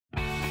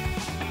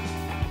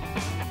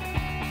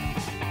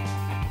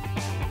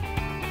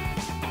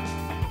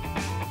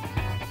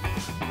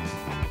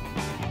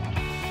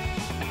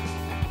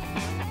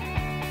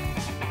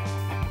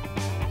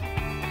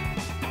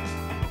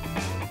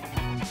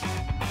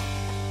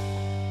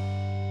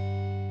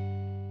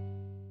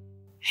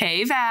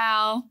Hey,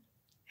 Val.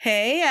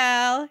 Hey,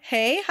 Al.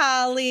 Hey,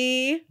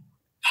 Holly.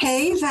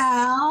 Hey,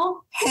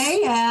 Val.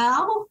 Hey,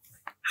 Al.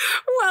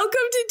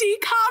 Welcome to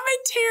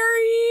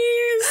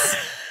D-Commentaries.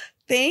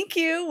 Thank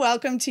you.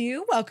 Welcome to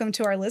you. Welcome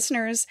to our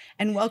listeners.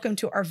 And welcome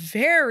to our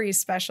very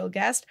special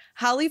guest,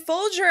 Holly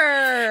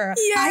Fulger.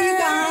 Yay!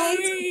 Hi,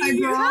 you guys. Hi,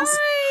 girls.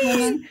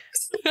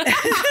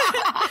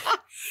 Hi.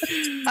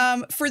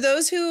 For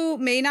those who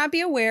may not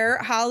be aware,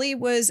 Holly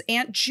was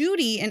Aunt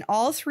Judy in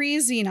all three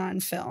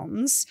Zenon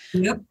films.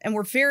 Yep. And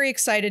we're very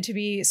excited to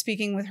be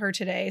speaking with her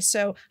today.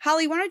 So,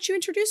 Holly, why don't you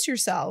introduce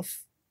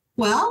yourself?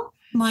 Well,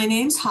 my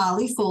name's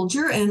Holly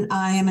Fulger, and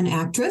I am an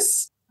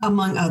actress,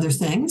 among other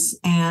things.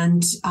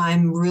 And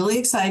I'm really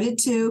excited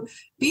to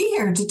be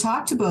here to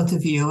talk to both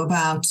of you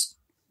about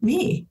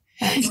me.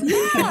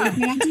 Yeah.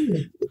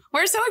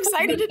 We're so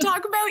excited to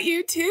talk about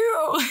you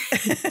too,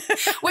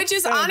 which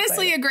is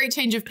honestly a great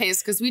change of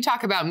pace because we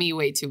talk about me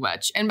way too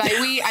much. And by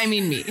we, I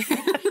mean me.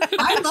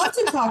 I'd love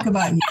to talk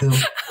about you.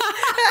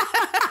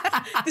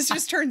 This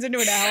just turns into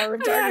an hour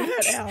of talking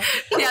about Al.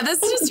 Yeah, this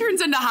just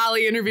turns into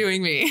Holly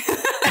interviewing me.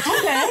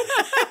 Okay.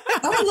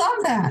 I love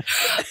that.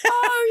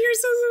 Oh, you're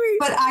so sweet.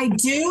 But I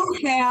do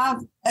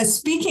have a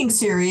speaking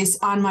series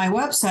on my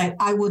website.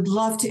 I would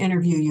love to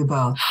interview you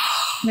both.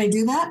 Can I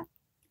do that?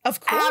 Of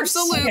course.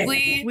 Absolutely.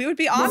 Okay. We would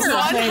be honored.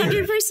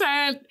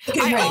 100%. Okay,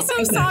 I great.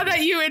 also saw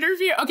that you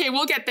interviewed, okay,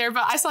 we'll get there,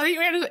 but I saw that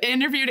you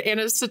interviewed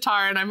Anna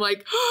Sitar and I'm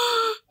like,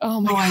 oh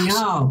my gosh. I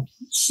know.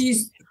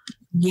 She's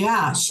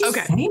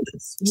Okay.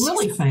 famous.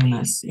 Really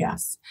famous.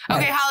 Yes.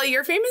 Okay, Holly,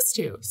 you're famous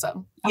too.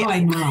 So. Oh,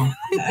 I know.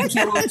 I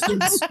can't watch you on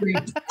the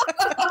street.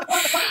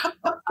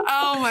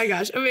 Oh my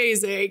gosh,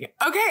 amazing.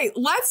 Okay,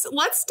 let's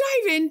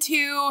dive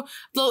into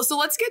so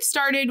let's get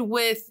started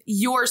with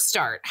your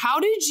start. How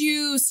did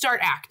you start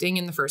acting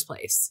in the first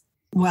place?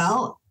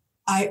 Well,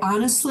 I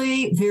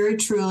honestly, very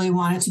truly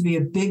wanted to be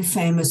a big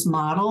famous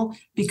model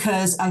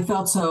because I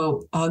felt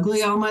so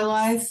ugly all my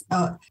life.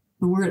 The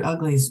word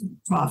ugly is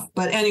rough.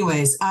 But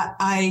anyways,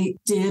 I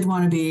did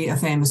want to be a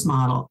famous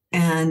model.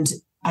 And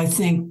I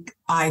think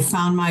I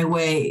found my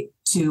way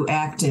to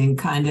acting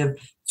kind of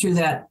through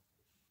that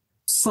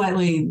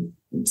slightly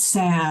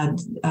sad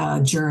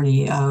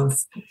journey of,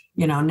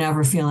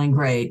 never feeling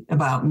great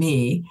about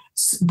me.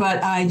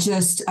 But I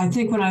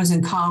think when I was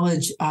in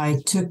college, I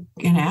took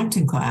an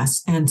acting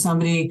class and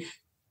somebody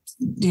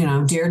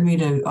dared me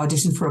to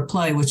audition for a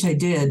play, which I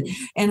did.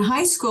 And the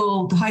high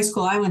school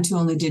I went to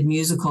only did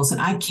musicals,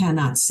 and I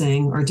cannot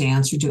sing or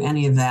dance or do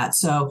any of that.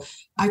 So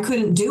I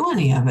couldn't do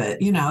any of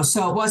it,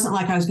 so it wasn't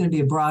like I was going to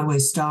be a Broadway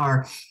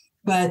star,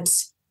 but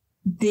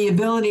the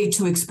ability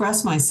to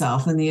express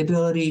myself and the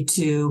ability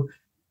to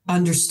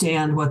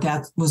understand what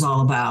that was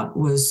all about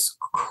was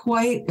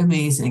quite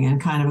amazing and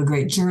kind of a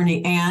great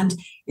journey. And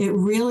it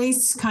really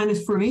kind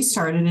of, for me,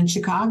 started in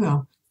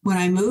Chicago when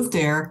I moved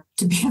there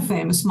to be a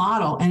famous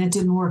model. And it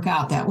didn't work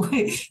out that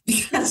way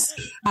because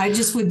I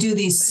just would do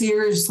these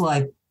Sears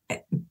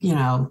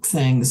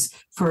things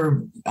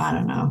for, I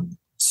don't know,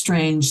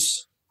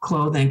 strange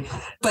clothing.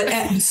 But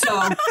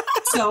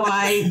so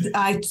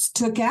I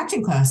took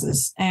acting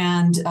classes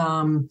and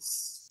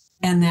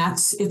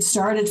it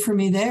started for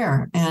me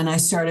there. And I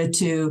started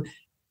to,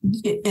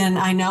 and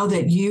I know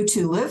that you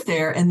two live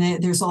there and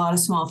there's a lot of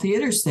small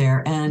theaters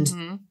there.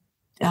 And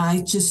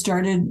I just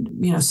started,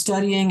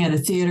 studying at a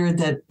theater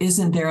that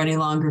isn't there any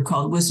longer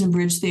called Wisdom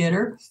Bridge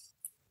Theater.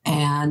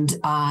 And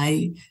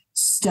I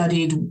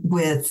studied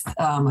with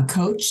a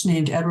coach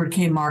named Edward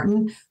K.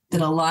 Martin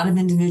that a lot of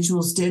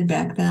individuals did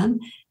back then.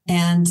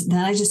 And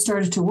then I just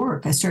started to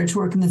work. I started to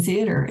work in the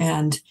theater.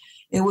 And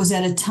it was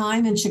at a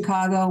time in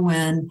Chicago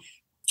when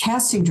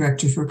casting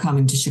directors were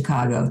coming to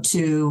Chicago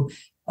to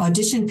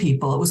audition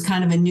people. It was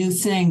kind of a new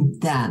thing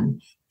then,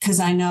 because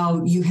I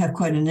know you have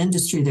quite an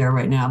industry there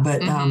right now,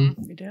 but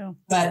we do.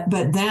 But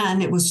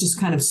then it was just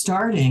kind of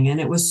starting, and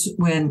it was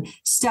when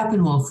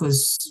Steppenwolf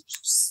was.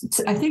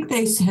 I think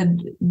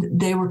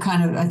they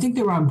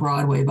were on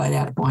Broadway by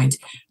that point,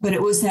 but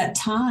it was that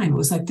time. It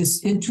was like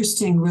this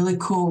interesting, really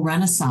cool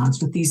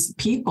renaissance with these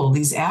people,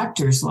 these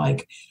actors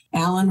like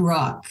Alan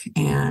Ruck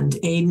and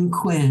Aidan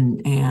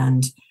Quinn,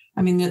 and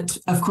I mean,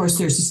 of course,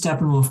 there's the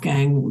Steppenwolf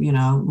gang,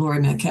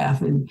 Laurie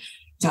Metcalf and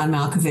John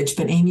Malkovich,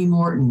 but Amy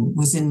Morton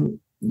was in.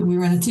 We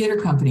were in a theater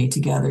company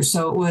together.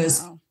 So it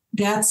was,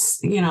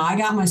 I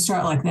got my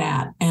start like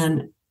that.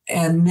 And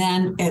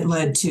then it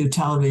led to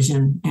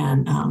television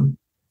and,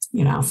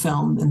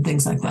 film and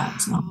things like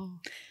that. So,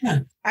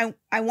 yeah.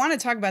 I want to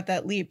talk about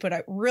that leap,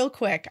 but real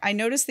quick, I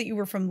noticed that you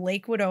were from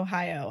Lakewood,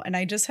 Ohio. And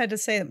I just had to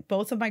say that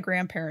both of my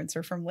grandparents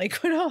are from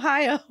Lakewood,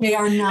 Ohio. They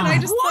are not. And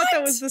I just thought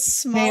that was the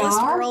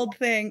smallest world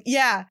thing.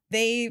 Yeah.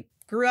 They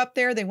grew up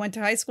there. They went to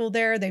high school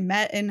there. They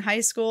met in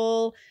high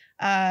school.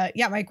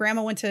 My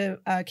grandma went to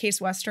Case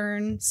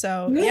Western.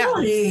 So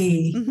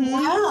really? Yeah. Mm-hmm.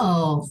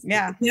 Wow.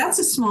 Yeah. That's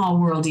a small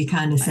worldy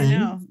kind of thing. I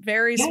know.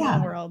 Very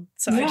small world.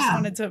 So I just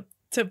wanted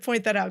to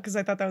point that out because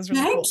I thought that was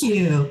really cool. Thank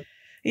you.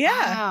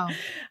 Yeah.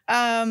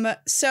 Wow.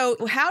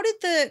 So how did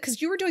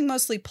because you were doing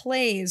mostly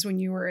plays when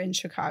you were in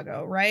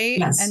Chicago, right?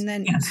 Yes. And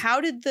then how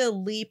did the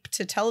leap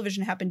to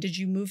television happen? Did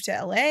you move to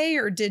LA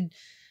or did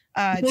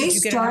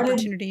you get an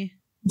opportunity?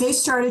 They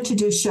started to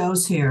do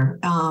shows here.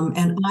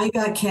 And I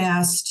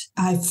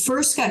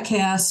first got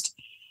cast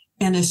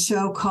in a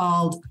show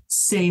called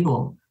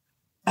Sable.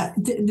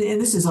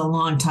 This is a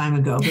long time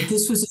ago, but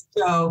this was a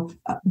show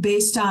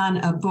based on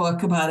a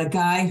book about a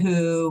guy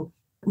who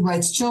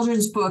writes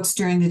children's books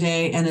during the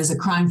day and is a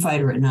crime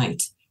fighter at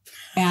night.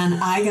 And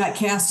I got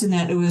cast in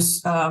that. It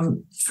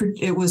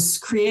was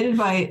created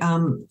by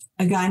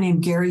a guy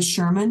named Gary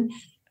Sherman,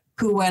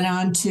 who went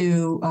on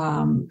to,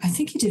 I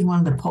think he did one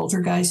of the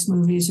Poltergeist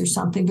movies or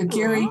something. But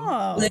Gary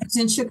lives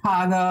in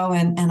Chicago,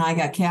 and I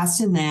got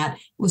cast in that.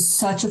 It was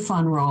such a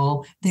fun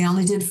role. They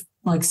only did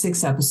like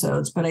 6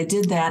 episodes, but I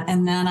did that.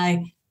 And then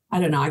I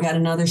don't know, I got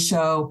another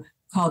show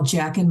called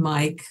Jack and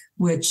Mike,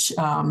 which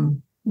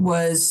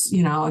was,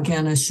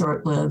 again, a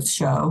short-lived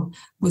show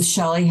with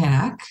Shelley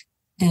Hack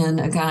and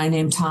a guy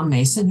named Tom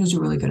Mason, who's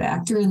a really good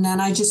actor. And then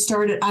I just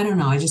started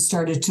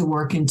to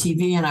work in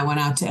TV, and I went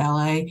out to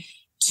LA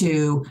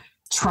to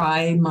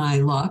try my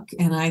luck,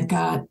 and I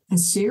got a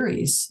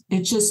series.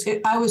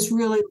 I was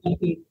really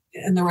lucky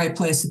in the right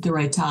place at the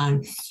right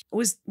time.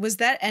 Was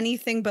that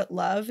Anything But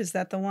Love? Is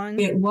that the one?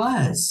 It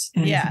was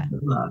Anything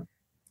But Love.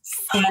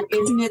 And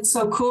isn't it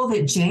so cool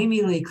that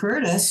Jamie Lee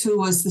Curtis, who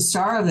was the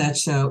star of that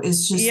show,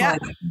 is just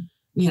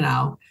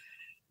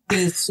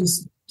is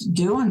just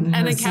doing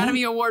an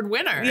Academy Award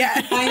winner.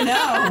 Yeah, I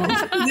know.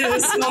 It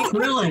was so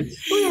thrilling.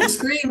 We were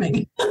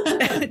screaming.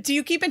 Do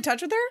you keep in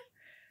touch with her?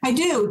 I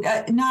do.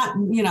 Not,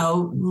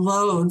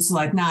 loads,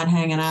 like not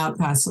hanging out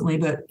constantly,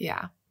 but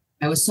yeah.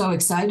 I was so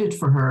excited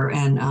for her.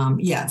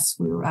 And yes,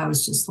 I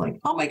was just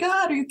like, oh my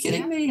God, are you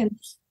kidding me? And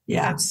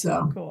that's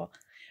so cool.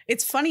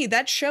 It's funny,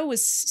 that show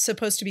was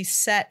supposed to be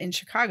set in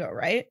Chicago,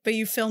 right? But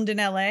you filmed in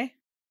LA?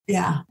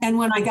 Yeah. And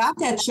when I got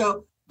that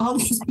show, all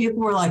these people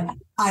were like,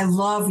 I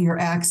love your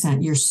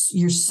accent. You're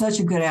such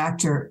a good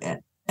actor.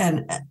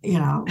 And I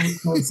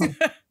was like,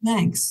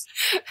 thanks.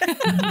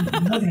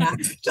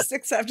 Just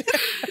accept it.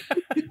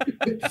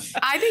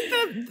 I think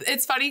that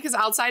it's funny because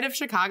outside of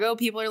Chicago,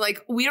 people are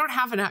like, we don't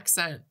have an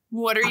accent.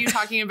 What are you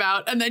talking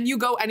about? And then you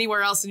go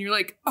anywhere else and you're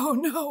like, oh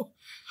no,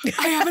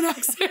 I have an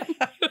accent.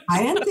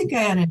 I didn't think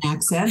I had an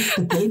accent,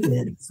 but they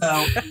did.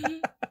 So.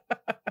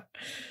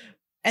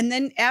 And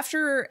then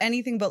after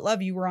Anything But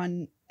Love, you were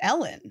on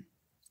Ellen,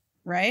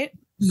 right?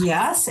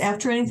 Yes.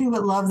 After Anything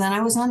But Love, then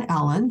I was on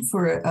Ellen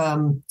for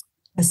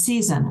a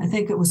season. I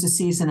think it was a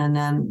season. And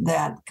then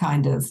that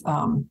kind of,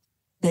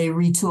 they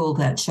retooled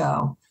that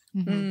show.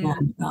 Mm-hmm.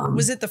 And,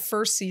 was it the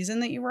first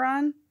season that you were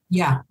on?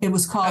 Yeah, it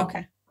was called.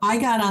 Okay. I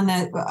got on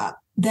that.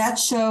 That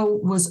show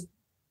was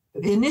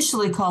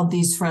initially called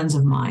These Friends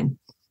of Mine,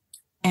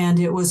 and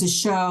it was a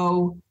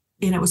show,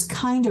 and it was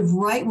kind of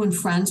right when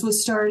Friends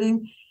was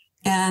starting.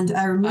 And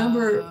I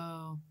remember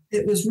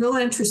it was real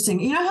interesting.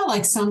 You know how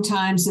like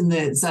sometimes in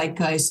the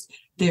zeitgeist,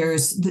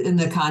 there's in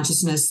the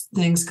consciousness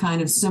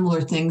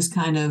similar things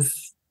kind of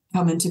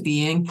come into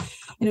being.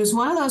 And it was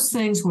one of those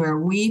things where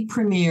we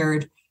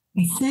premiered,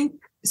 I think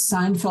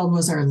Seinfeld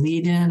was our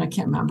lead-in. I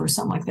can't remember,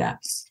 something like that.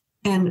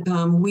 And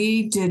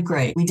we did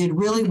great. We did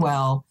really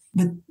well,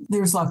 but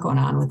there was a lot going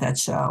on with that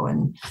show.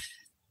 And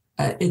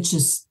it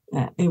was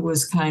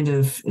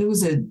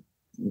a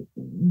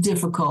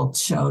difficult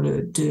show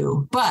to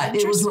do, but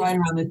it was right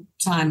around the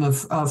time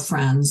of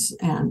Friends.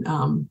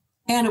 And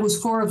it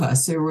was 4 of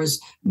us. There was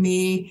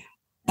me,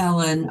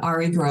 Ellen,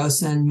 Ari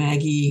Gross, and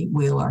Maggie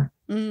Wheeler,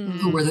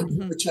 who were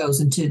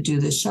chosen to do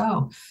the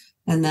show.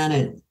 And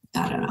then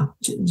I don't know,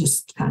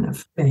 just kind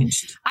of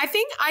changed. I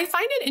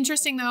find it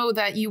interesting, though,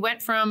 that you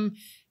went from,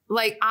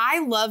 like, I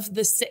love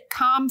the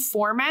sitcom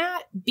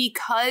format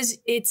because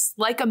it's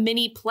like a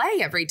mini play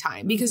every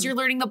time because you're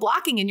learning the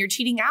blocking and you're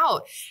cheating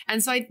out.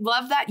 And so I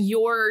love that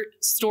your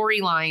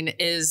storyline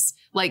is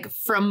like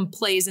from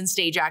plays and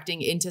stage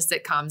acting into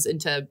sitcoms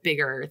into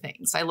bigger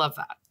things. I love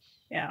that.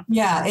 Yeah.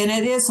 Yeah. And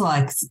it is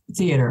like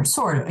theater,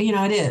 sort of.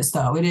 It is,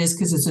 though. It is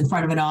because it's in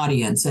front of an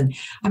audience. And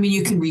I mean,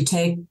 you can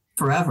retake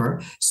forever,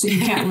 so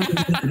you can't really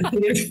do that in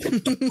theater.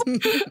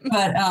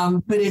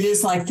 But it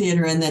is like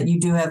theater in that you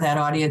do have that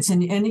audience,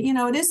 and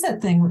it is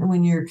that thing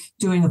when you're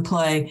doing a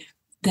play,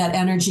 that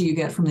energy you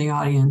get from the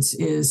audience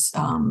is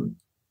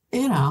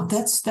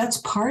that's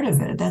part of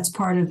it. That's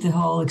part of the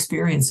whole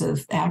experience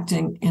of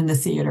acting in the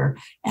theater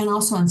and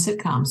also on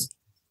sitcoms.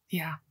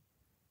 Yeah,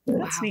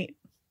 that's neat.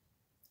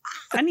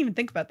 I didn't even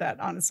think about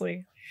that,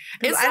 honestly.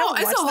 It's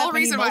the whole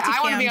reason why I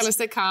want to be on a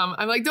sitcom.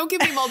 I'm like, don't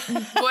give me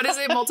what is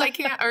it,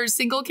 multicam or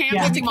single cam?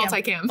 Yeah.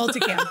 Multicam.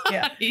 Multicam,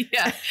 yeah.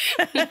 Yeah.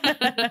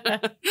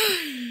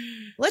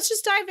 Let's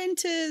just dive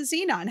into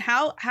Zenon.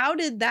 How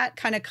did that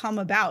kind of come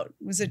about?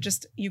 Was it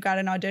just you got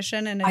an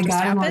audition and I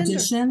got happened, an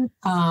audition,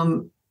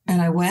 and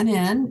I went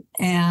in,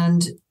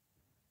 and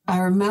I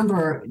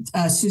remember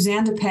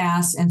Suzanne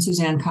DePass and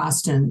Suzanne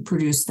Costin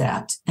produced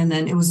that. And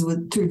then it was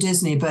through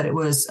Disney, but it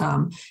was,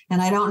 and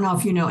I don't know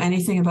if you know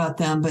anything about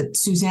them, but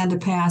Suzanne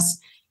DePass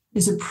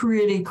is a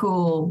pretty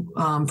cool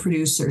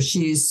producer.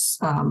 She's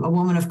a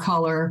woman of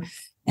color,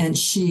 and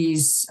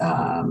she's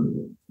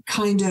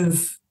kind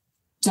of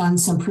done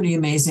some pretty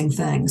amazing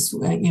things,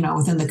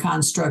 within the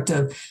construct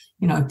of,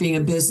 being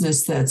a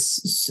business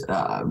that's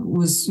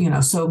was,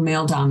 so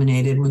male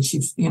dominated when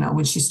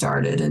she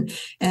started.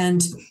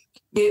 And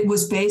it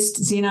was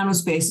Zenon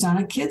was based on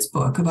a kid's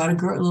book about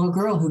a little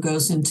girl who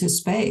goes into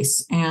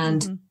space.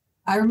 And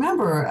I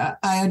remember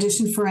I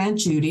auditioned for Aunt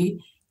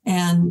Judy,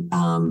 and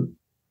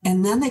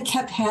then they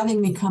kept having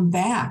me come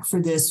back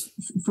for this,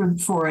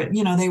 for it.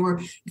 They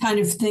were kind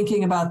of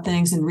thinking about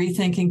things and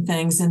rethinking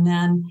things.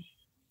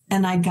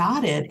 And I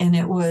got it. And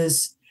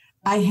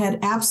I had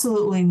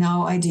absolutely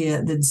no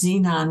idea that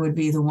Zenon would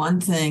be the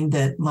one thing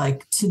that,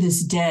 like, to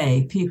this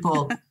day,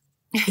 people,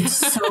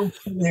 it's so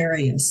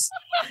hilarious.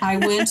 I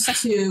went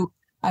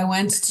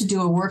to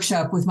do a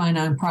workshop with my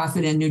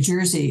nonprofit in New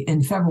Jersey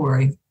in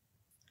February.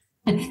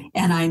 And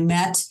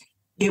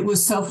it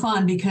was so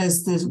fun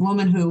because the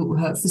woman who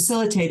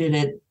facilitated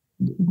it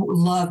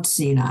loved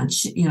Zenon.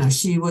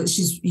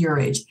 She's your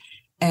age.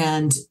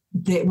 And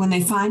when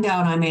they find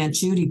out I'm Aunt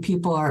Judy,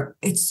 people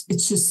it's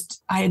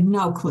just, I had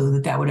no clue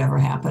that would ever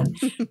happen,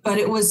 but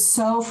it was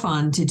so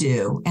fun to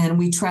do. And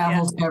we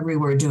traveled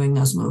everywhere doing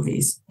those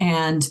movies.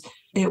 And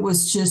it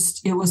was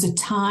a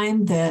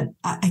time that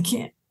I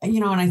can't,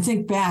 when I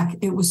think back,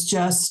 it was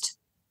just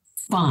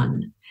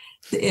fun.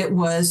 It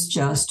was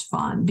just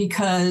fun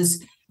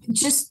because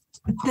just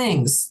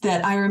things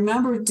that I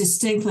remember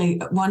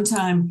distinctly. One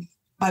time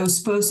it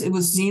was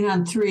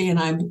Zenon 3, and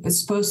I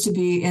was supposed to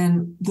be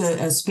in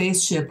a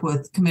spaceship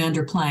with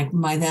Commander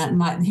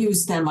Planck. He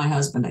was then my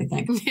husband, I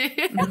think.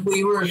 And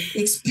we were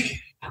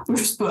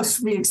supposed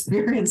to be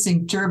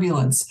experiencing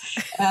turbulence.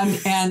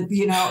 And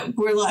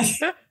we're like,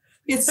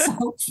 it's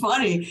so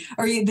funny.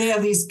 Or they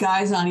have these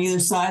guys on either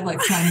side, like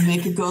trying to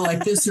make it go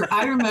like this. Or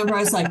I remember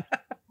I was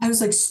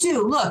like,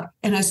 Stu, look.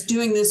 And I was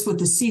doing this with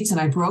the seats,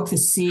 and I broke the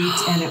seat,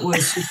 and it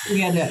was,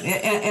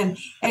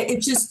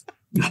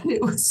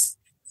 it was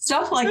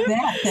stuff like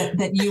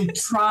that you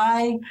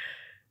try.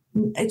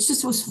 It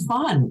just was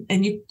fun.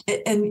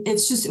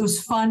 It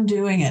was fun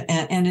doing it.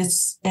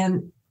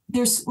 And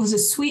there was a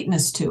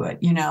sweetness to it,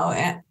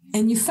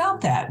 and you felt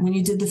that when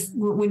you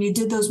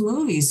did those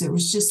movies. It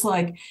was just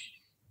like,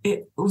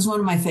 it was one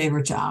of my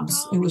favorite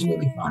jobs. It was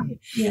really fun.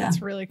 Yeah.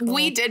 It's really cool.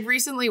 We did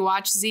recently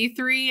watch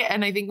Z3,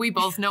 and I think we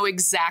both know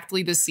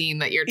exactly the scene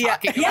that you're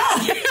talking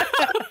about. Yeah.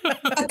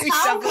 A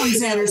cow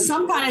comes in or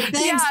some kind of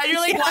thing. Yeah, and you're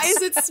like, why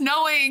is it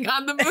snowing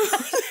on the moon?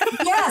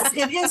 Yes,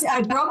 it is.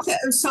 I broke that.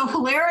 It was so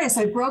hilarious.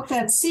 I broke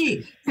that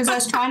seat because I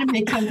was trying to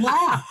make him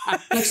laugh.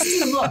 Like,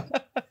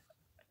 look.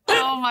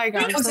 Oh my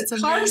gosh, it was a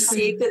car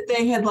seat that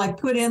they had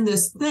put in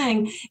this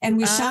thing, and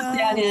we shot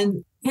that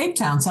in Cape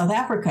Town, South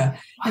Africa.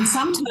 Wow. And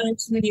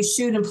sometimes when you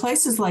shoot in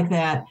places like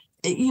that,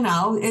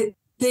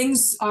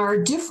 things are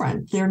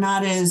different. They're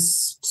not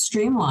as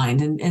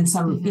streamlined in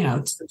some,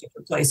 some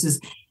different places.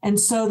 And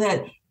so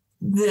that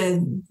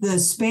the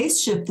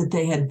spaceship that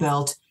they had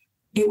built,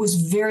 it was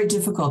very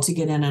difficult to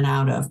get in and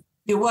out of.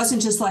 It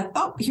wasn't just like,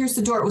 oh, here's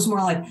the door. It was more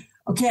like,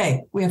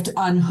 okay, we have to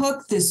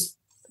unhook this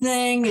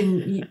thing.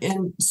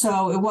 And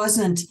so it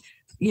wasn't,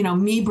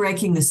 me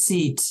breaking the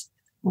seat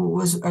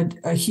was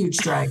a huge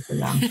drag for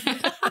them.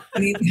 I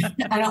mean,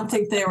 I don't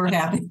think they were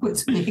happy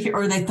with me,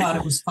 or they thought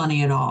it was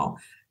funny at all.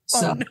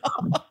 So,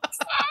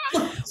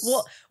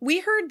 Well, we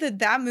heard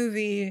that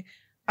movie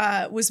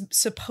was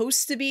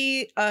supposed to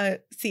be a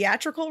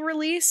theatrical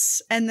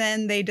release, and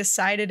then they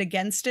decided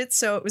against it.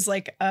 So it was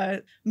like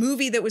a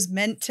movie that was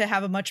meant to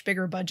have a much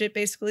bigger budget,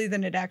 basically,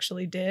 than it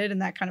actually did,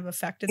 and that kind of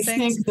affected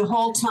things. I think the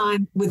whole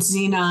time with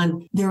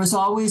Zenon, there was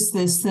always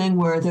this thing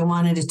where they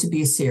wanted it to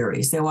be a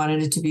series. They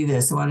wanted it to be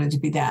this. They wanted it to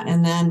be that.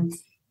 And then,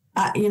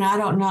 I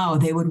don't know,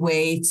 they would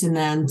wait, and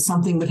then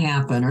something would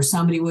happen, or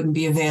somebody wouldn't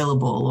be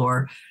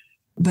available,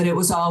 but it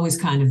was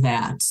always kind of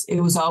that.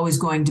 It was always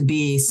going to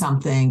be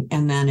something.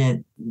 And then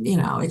it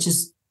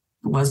just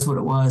was what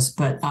it was.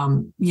 But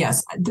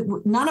yes,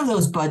 none of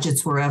those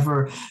budgets were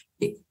ever,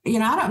 I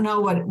don't know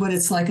what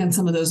it's like on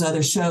some of those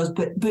other shows,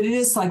 but it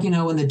is like,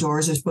 when the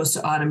doors are supposed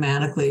to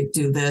automatically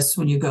do this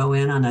when you go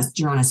in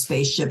you're on a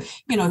spaceship,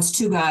 it's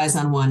two guys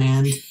on one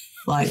end,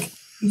 like,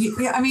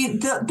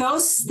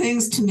 those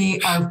things to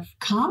me are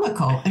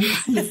comical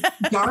and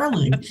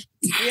darling.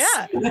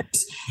 Yeah.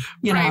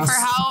 Right.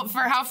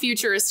 For how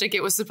futuristic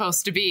it was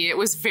supposed to be. It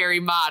was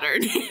very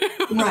modern.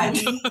 Right.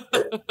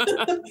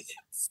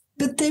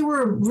 But they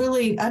were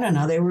really, I don't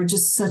know, they were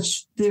just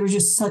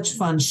such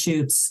fun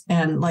shoots.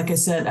 And like I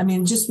said,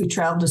 we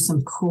traveled to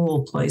some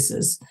cool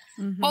places.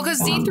 Mm-hmm. Well,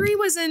 because Z3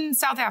 was in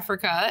South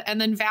Africa, and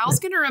then Val's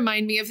going to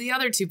remind me of the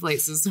other two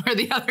places where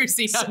the other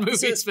Zenon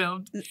movies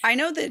filmed. I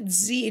know that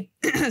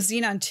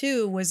Zenon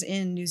 2 was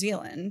in New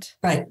Zealand.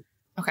 Right.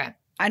 Okay.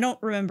 I don't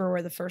remember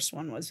where the first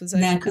one was. Was it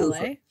Vancouver?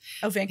 LA?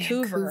 Oh,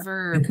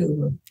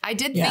 Vancouver. I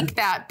did think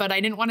that, but I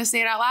didn't want to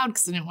say it out loud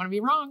because I didn't want to be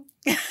wrong.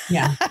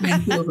 Yeah,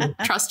 Vancouver.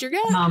 Trust your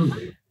gut.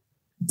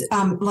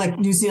 Like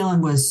New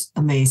Zealand was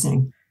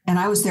amazing. and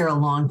I was there a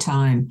long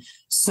time.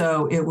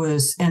 So it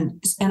was,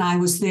 and I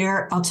was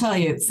there. I'll tell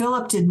you,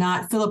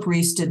 Philip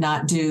Reese did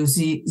not do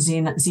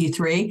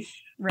Z3,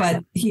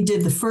 but he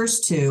did the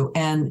first two.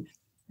 And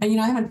you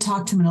know, I haven't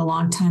talked to him in a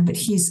long time, but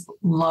he's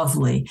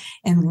lovely.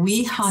 And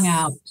we hung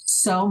out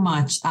so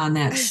much on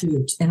that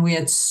shoot, and we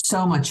had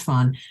so much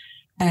fun.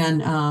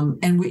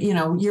 And we, you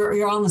know,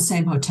 you're all in the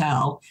same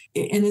hotel,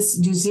 and it's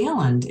New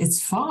Zealand.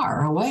 It's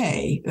far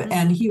away.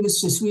 And we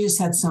just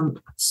had some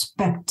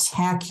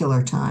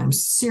spectacular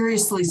times,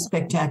 seriously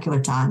spectacular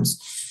times.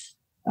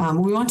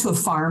 We went to a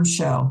farm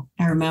show,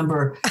 I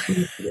remember,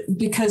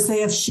 because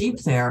they have sheep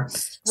there.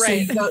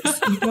 Right. So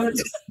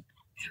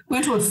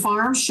went to a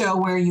farm show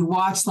where you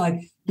watch like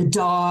the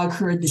dog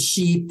herd the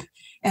sheep,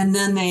 and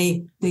then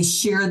they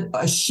sheared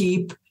a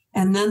sheep,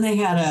 and then they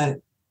had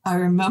I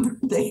remember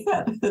they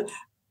had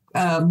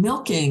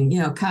milking,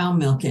 you know, cow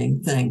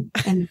milking thing.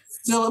 And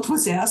Philip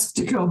was asked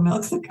to go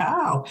milk the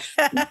cow.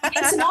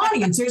 It's an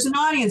audience. There's an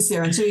audience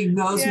there. And so he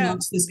goes and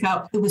milks this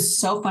cow. It was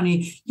so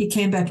funny. He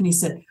came back and he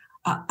said,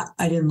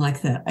 I didn't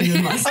like that. I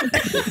didn't like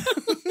that.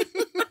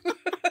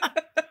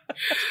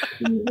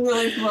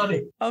 Really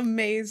funny.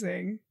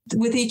 Amazing.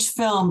 With each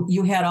film,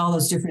 you had all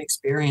those different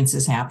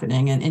experiences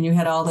happening. And you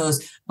had all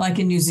those, like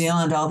in New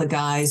Zealand, all the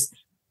guys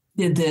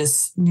did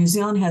this. New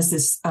Zealand has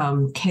this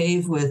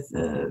cave with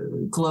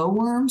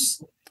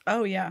glowworms.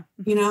 Oh, yeah.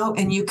 You know,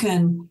 and you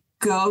can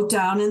go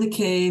down in the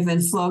cave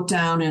and float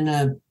down in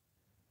a,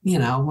 you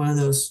know, one of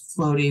those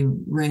floaty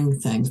ring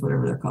things,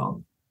 whatever they're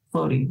called.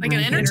 Floaty. Like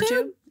an inner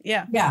tube?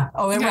 Yeah. Yeah.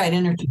 Oh, okay. Right.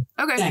 Inner tube.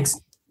 Okay. Thanks.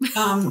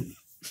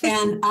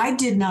 And I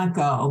did not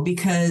go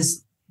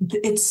because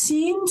it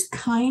seemed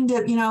kind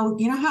of, you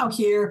know how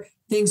here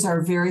things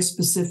are very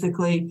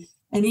specifically,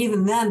 and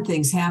even then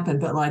things happen,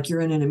 but like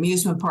you're in an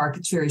amusement park,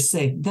 it's very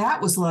safe.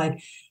 That was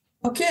like,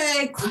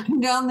 okay, climb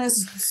down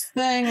this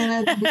thing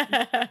in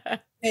a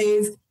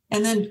cave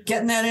and then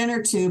get in that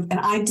inner tube. And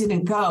I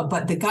didn't go,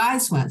 but the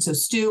guys went. So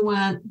Stu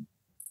went,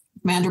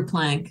 Commander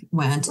Plank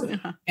went,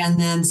 and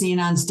then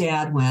Zenon's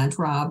dad went,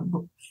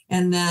 Rob.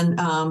 And then,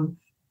 oh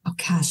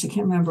gosh, I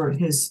can't remember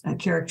his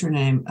character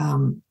name,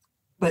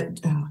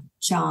 but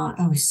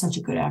John, he's such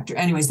a good actor.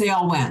 Anyways, they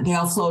all went. They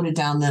all floated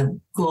down the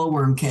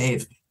glowworm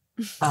cave.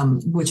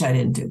 Which I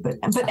didn't do, but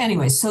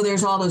anyways, so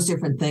there's all those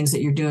different things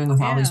that you're doing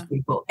with all these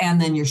people, and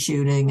then you're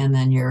shooting, and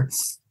then you're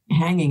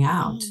hanging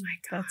out. Oh my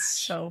God, that's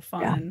so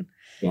fun.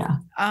 Yeah.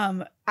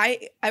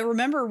 I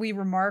remember we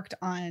remarked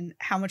on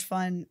how much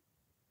fun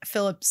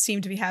Philip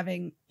seemed to be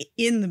having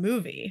in the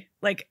movie,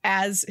 like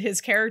as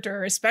his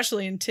character,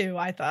 especially in 2,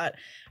 I thought.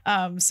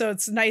 So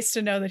it's nice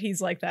to know that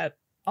he's like that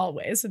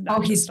always. And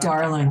he's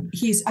darling.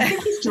 I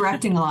think he's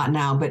directing a lot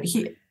now,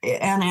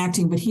 and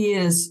acting, but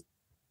he's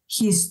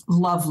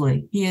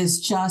lovely. He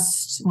is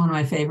just one of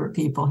my favorite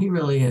people. He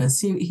really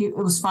is. It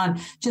was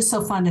fun, just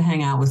so fun to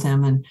hang out with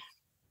him and,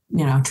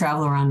 you know,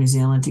 travel around New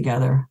Zealand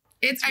together.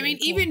 Really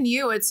cool. Even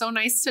you, it's so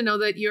nice to know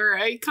that you're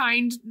a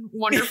kind,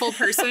 wonderful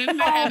person.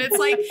 And it's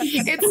like,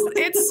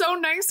 it's so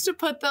nice to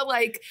put the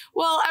like,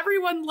 well,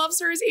 everyone loves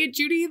her as Aunt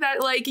Judy,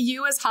 that like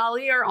you as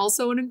Holly are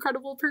also an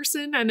incredible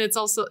person. And it's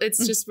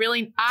just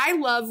really, I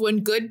love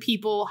when good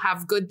people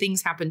have good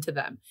things happen to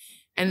them.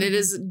 And it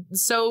is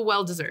so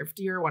well deserved.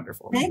 You're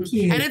wonderful. Thank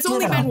you. And it's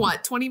only been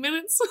 20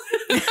 minutes?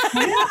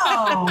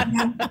 I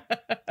know.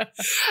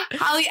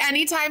 Holly,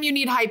 anytime you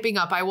need hyping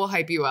up, I will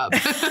hype you up.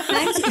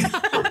 Thank you.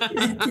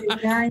 Thank you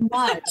very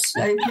much.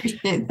 I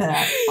appreciate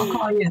that.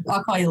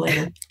 I'll call you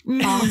later.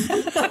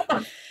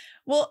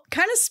 Well,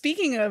 kind of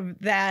speaking of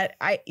that,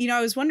 I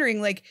was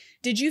wondering, like,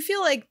 did you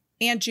feel like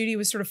Aunt Judy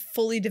was sort of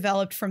fully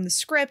developed from the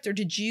script, or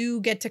did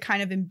you get to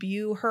kind of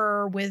imbue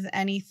her with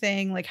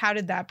anything? Like, how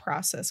did that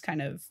process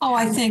kind of? Oh,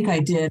 I think I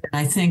did.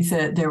 And I think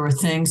that there were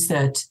things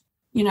that,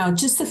 you know,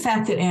 just the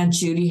fact that Aunt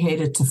Judy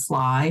hated to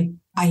fly.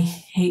 I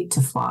hate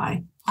to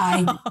fly.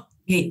 I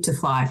hate to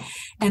fly.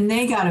 And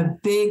they got a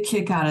big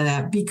kick out of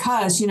that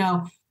because, you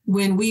know,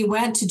 when we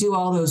went to do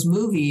all those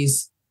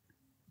movies,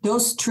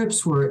 those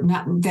trips were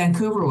not,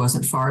 Vancouver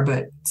wasn't far,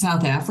 but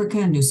South Africa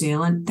and New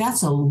Zealand,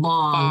 that's a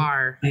long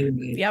far.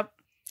 Yep.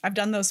 I've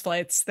done those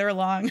flights. They're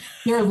long.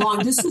 They're long.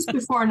 This was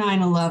before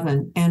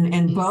 9/11.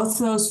 And both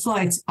those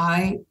flights,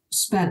 I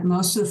spent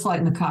most of the flight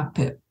in the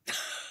cockpit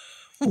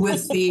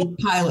with the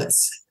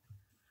pilots.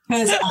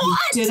 Because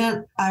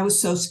I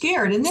was so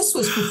scared. And this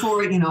was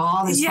before, you know,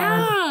 all this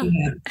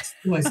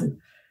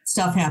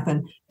stuff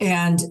happened.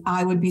 And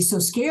I would be so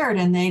scared,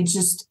 and they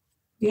just,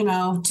 you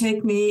know,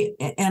 take me,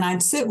 and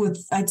I'd sit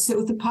with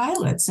the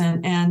pilots,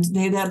 and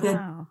they had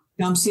that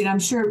dump seat. I'm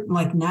sure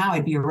like now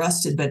I'd be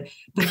arrested, but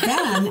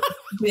then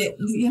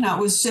you know, it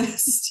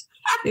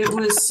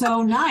was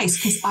so nice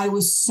because I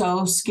was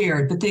so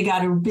scared, but they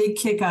got a big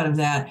kick out of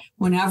that.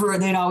 Whenever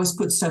they'd always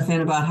put stuff in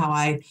about how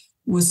I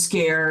was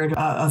scared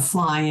of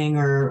flying,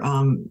 or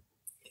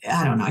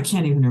I don't know, I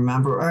can't even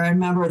remember. Or I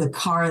remember the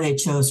car they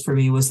chose for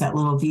me was that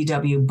little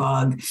VW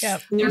Bug.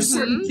 Yep. There's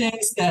certain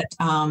things that,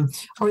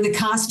 or the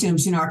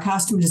costumes, you know, our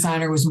costume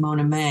designer was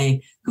Mona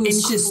May,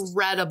 who's just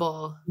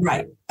incredible.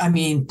 Right. I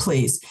mean,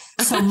 please.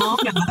 So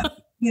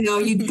you know,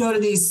 you'd go to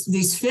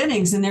these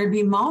fittings and there'd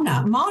be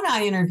Mona. Mona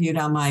I interviewed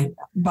on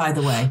by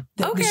the way.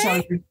 The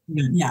show,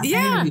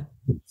 yeah.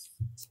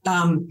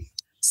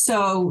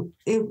 So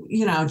it,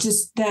 you know,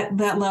 just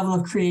that level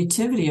of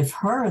creativity of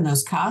her and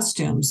those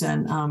costumes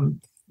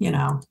and, you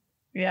know.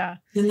 Yeah.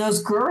 And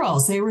those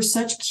girls, they were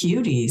such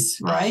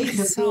cuties, right?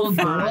 The so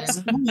little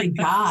girls. Oh my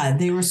God.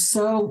 They were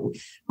so,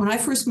 when I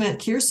first met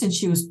Kirsten,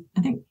 she was,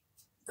 I think,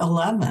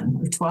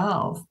 11 or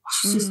 12.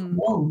 She's just a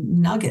little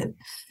nugget.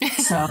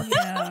 So,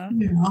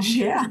 you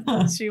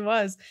know, she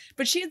was.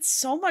 But she had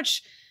so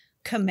much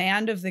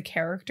command of the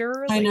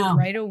character, like, I know.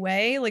 right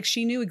away. Like,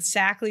 she knew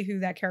exactly who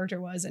that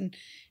character was. And,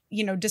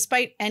 you know,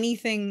 despite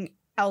anything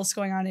else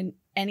going on in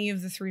any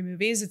of the three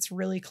movies, it's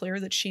really clear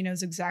that she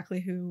knows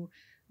exactly who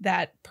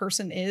that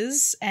person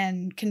is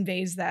and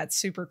conveys that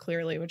super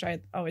clearly, which I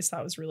always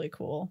thought was really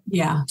cool.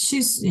 Yeah,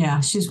 she's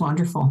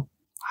wonderful.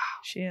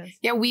 She is.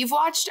 Yeah, we've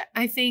watched,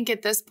 I think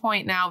at this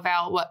point now,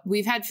 Val,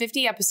 we've had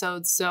 50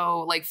 episodes,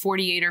 so like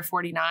 48 or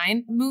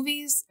 49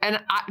 movies.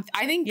 And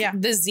I think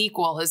the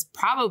sequel is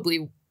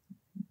probably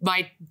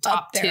my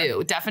top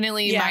two.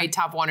 Definitely my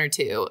top one or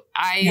two.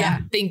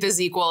 I think the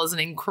sequel is an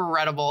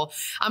incredible,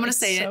 I'm going to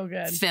say so it,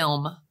 good.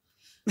 Film.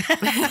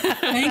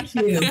 Thank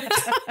you.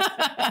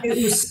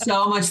 It was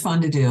so much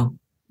fun to do.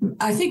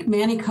 I think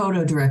Manny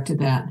Cotto directed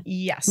that.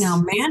 Yes. Now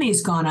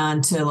Manny's gone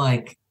on to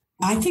like,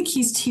 I think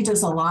he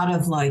does a lot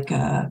of like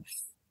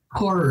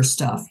horror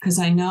stuff because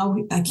I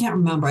can't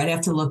remember. I'd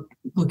have to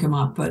look him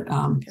up, but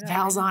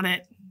Val's on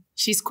it.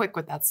 She's quick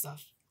with that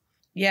stuff.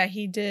 Yeah,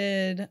 he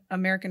did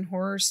American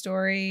Horror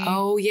Story.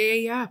 Oh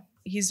yeah.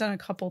 He's done a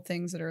couple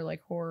things that are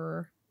like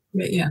horror.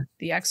 Yeah.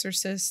 The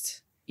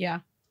Exorcist. Yeah.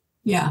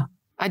 Yeah.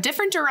 A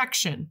different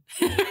direction.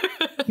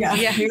 Yeah,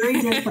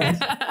 very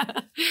different.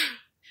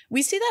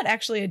 We see that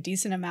actually a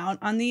decent amount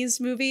on these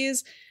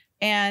movies,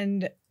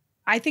 and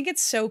I think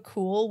it's so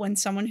cool when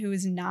someone who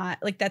is not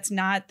like, that's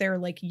not their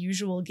like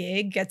usual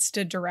gig gets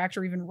to direct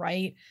or even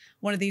write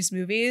one of these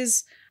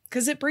movies,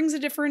 because it brings a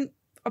different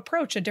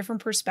approach, a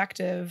different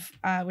perspective,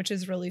 which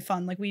is really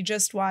fun. Like we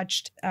just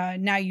watched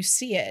Now You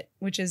See It,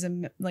 which is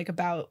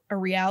about a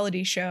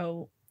reality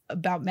show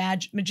about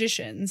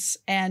magicians,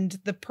 and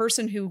the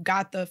person who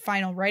got the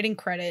final writing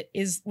credit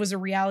was a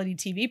reality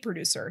TV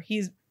producer.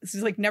 He's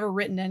like never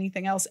written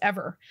anything else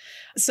ever.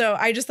 So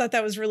I just thought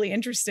that was really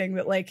interesting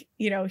that, like,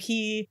 you know,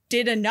 he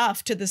did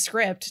enough to the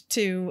script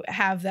to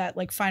have that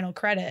like final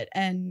credit,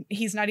 and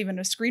he's not even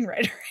a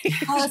screenwriter.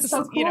 Oh, that's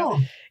so cool. You know,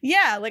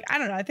 yeah, like I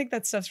don't know. I think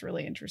that stuff's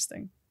really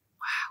interesting.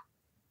 Wow.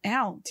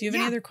 Al, do you have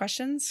any other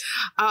questions?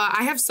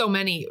 I have so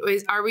many.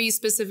 Are we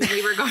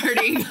specifically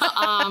regarding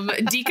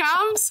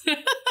decoms?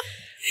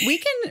 We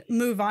can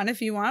move on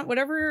if you want,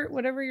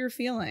 whatever you're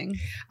feeling.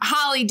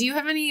 Holly, do you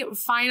have any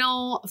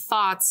final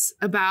thoughts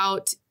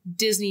about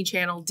Disney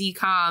Channel,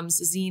 decoms,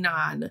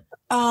 Zenon?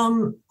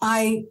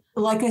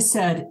 Like I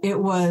said, it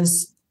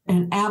was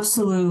an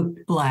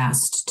absolute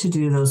blast to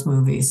do those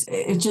movies.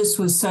 It just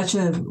was such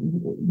a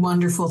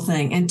wonderful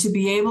thing. And to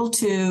be able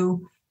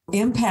to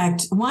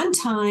impact. One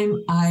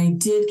time I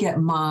did get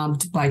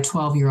mobbed by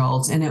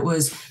 12-year-olds, and it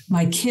was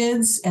my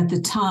kids at the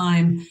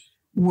time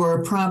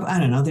were I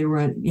don't know, they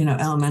were in,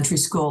 elementary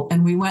school,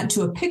 and we went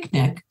to a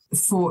picnic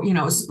for, it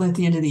was at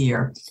the end of the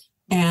year.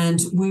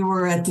 And we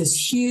were at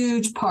this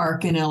huge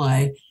park in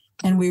LA,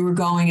 and we were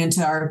going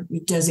into our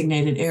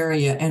designated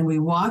area, and we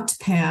walked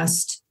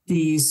past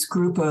these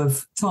group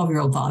of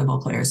 12-year-old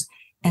volleyball players.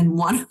 And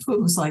one of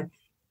them was like,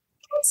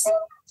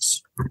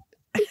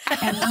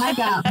 and I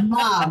got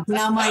mobbed.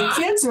 Now my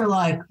kids are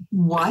like,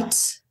 what?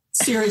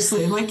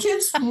 Seriously, my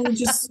kids were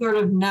just sort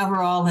of never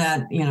all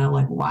that,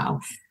 like, wow.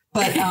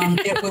 But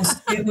it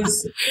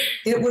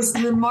was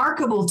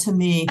remarkable to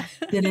me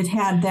that it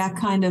had that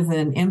kind of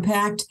an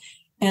impact,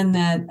 and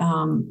that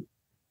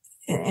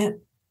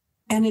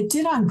and it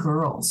did on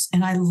girls,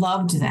 and I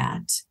loved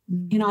that.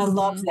 I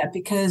loved that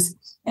because,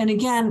 and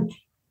again,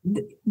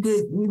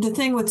 the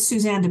thing with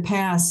Suzanne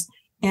DePass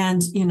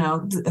and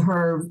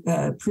her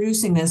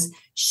producing this,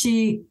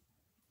 she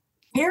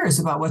cares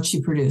about what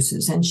she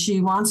produces, and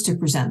she wants to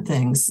present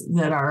things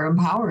that are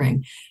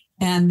empowering.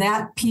 And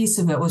that piece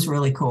of it was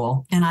really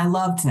cool. And I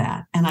loved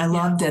that. And I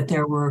loved that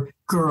there were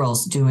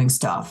girls doing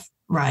stuff,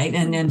 right?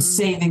 And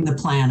saving the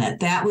planet.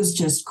 That was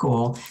just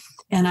cool.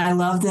 And I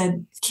love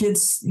that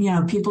kids,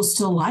 people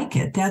still like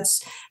it.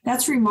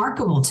 That's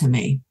remarkable to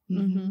me.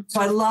 Mm-hmm.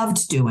 So I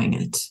loved doing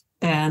it.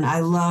 And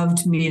I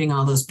loved meeting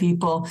all those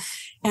people.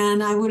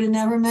 And I would have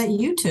never met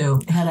you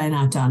two had I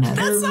not done it.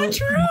 That's not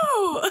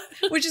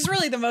true. Which is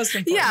really the most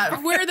important.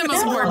 Yeah, we're the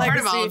most important part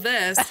of all of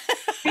this.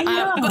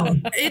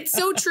 But it's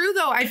so true,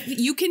 though.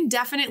 You can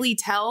definitely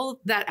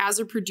tell that as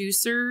a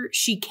producer,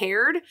 she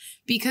cared,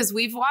 because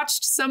we've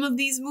watched some of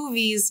these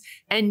movies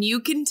and you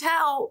can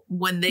tell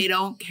when they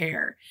don't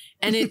care.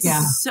 And it's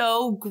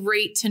so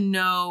great to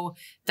know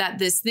that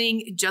this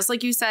thing, just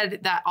like you said,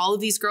 that all of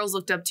these girls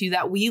looked up to,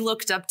 that we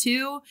looked up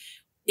to,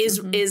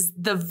 is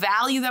the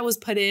value that was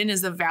put in,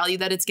 is the value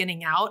that it's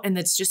getting out. And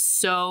that's just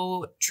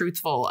so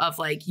truthful of,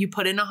 like, you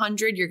put in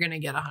 100, you're going to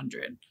get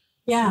 100.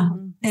 Yeah.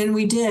 And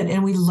we did.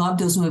 And we loved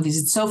those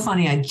movies. It's so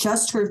funny. I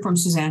just heard from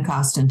Suzanne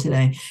Costin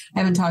today. I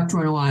haven't talked to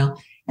her in a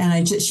while.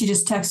 And she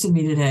just texted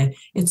me today.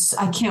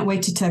 I can't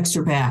wait to text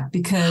her back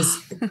because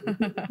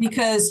we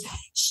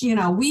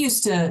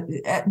used to,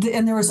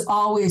 and there was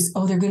always,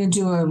 they're going to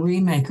do a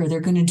remake or they're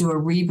going to do a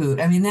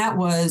reboot. I mean,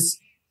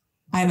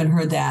 I haven't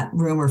heard that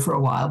rumor for a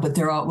while, but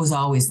there was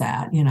always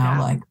that,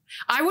 like.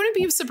 I wouldn't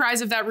be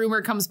surprised if that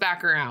rumor comes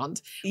back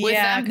around with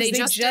them. They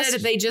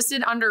just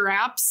did Under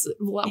Wraps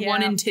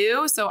 1 and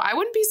 2. So I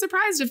wouldn't be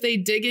surprised if they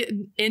dig it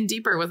in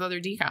deeper with other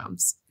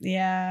DComs.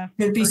 Yeah.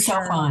 It'd be so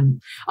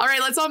fun. All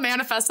right, let's all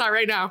manifest that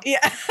right now. Yeah.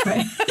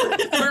 Right.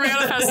 We're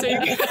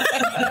manifesting.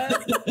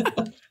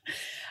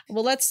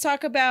 Well, let's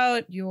talk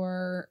about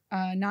your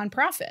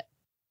nonprofit.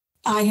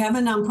 I have a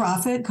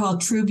nonprofit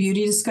called True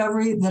Beauty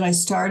Discovery that I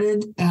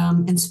started,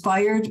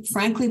 inspired,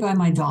 frankly, by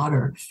my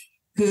daughter,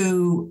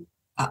 who,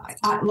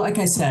 like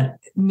I said,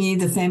 me,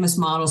 the famous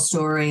model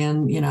story,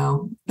 and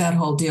that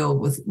whole deal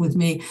with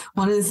me.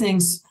 One of the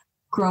things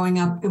growing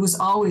up, it was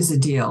always a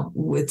deal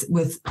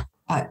with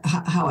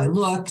how I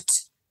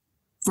looked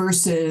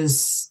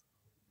versus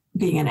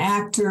being an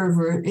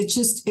actor.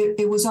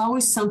 It was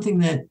always something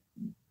that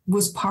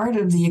was part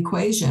of the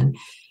equation,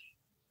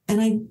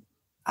 and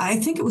I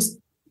think it was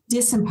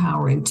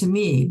disempowering to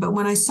me. But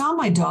when I saw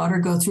my daughter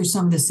go through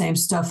some of the same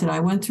stuff that I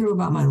went through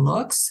about my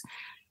looks,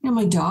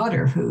 my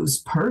daughter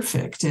who's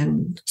perfect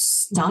and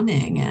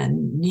stunning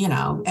and,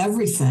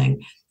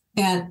 everything,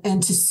 and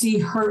to see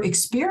her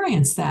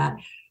experience that,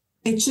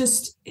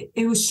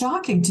 it was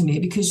shocking to me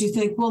because you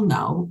think, well,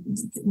 no,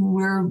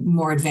 we're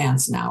more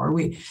advanced now.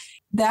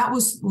 That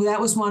was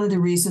one of the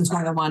reasons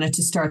why I wanted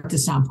to start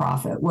this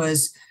nonprofit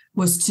was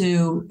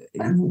to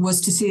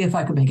see if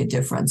I could make a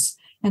difference.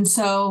 And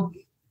so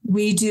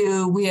we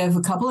have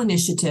a couple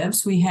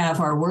initiatives. We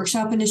have our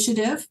workshop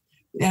initiative,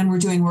 and we're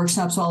doing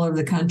workshops all over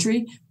the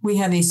country. We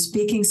have a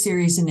speaking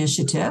series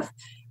initiative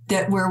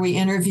where we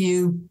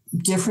interview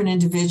different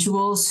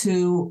individuals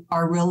who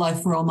are real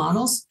life role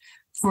models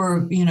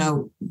for,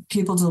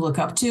 people to look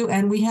up to.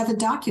 And we have a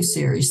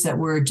docuseries that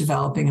we're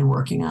developing and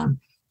working on.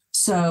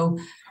 So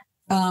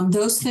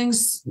those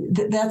things,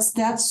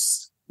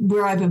 that's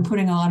where I've been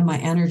putting a lot of my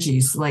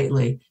energies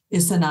lately,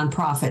 is the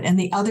nonprofit. And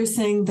the other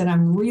thing that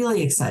I'm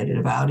really excited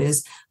about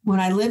is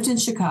when I lived in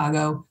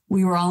Chicago,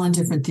 we were all in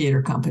different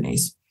theater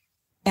companies.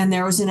 And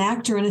there was an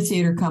actor in a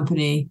theater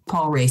company,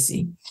 Paul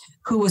Raci,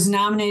 who was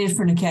nominated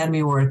for an Academy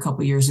Award a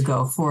couple years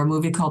ago for a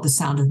movie called The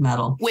Sound of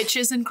Metal. Which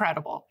is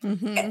incredible.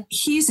 Mm-hmm.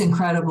 He's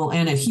incredible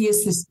in it.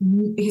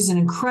 He's an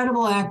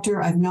incredible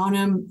actor. I've known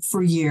him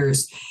for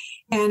years.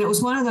 And it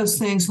was one of those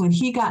things when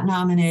he got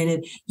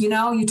nominated, you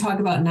talk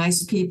about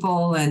nice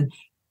people. And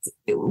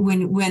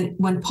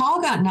when Paul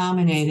got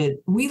nominated,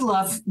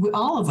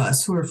 all of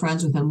us who are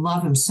friends with him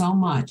love him so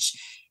much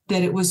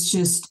that it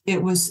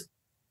was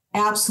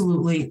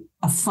absolutely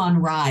a fun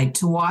ride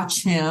to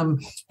watch him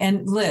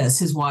and Liz,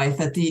 his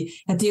wife, at the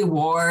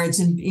awards,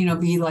 and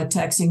be like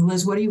texting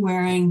Liz, "What are you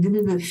wearing?" And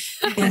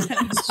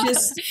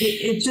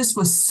it just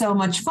was so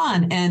much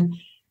fun. And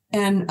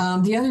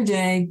the other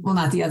day, well,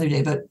 not the other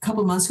day, but a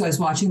couple of months ago, I was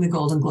watching the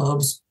Golden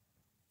Globes,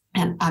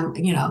 and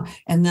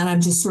and then I'm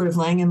just sort of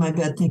laying in my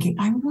bed thinking,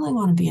 I really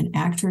want to be an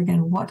actor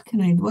again. What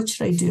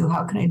should I do?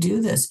 How can I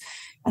do this?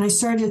 And I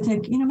started to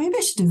think, maybe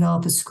I should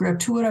develop a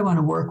script. Who would I want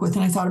to work with?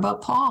 And I thought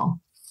about Paul.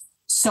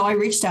 So I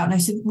reached out and I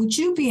said, would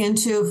you be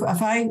into,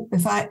 if I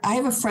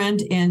have a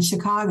friend in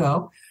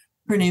Chicago,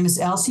 her name is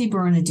Elsie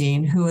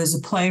Bernadine, who is a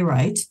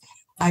playwright.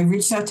 I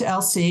reached out to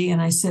Elsie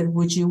and I said,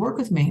 would you work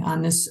with me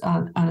on this,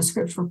 on a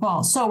script for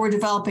Paul? So we're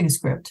developing a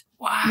script.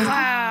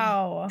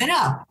 Wow. I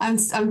know.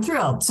 I'm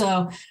thrilled.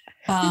 So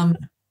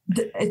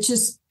it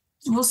just,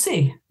 we'll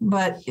see,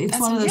 but it's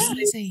one of those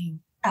things.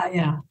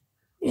 Yeah.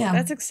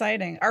 That's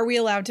exciting. Are we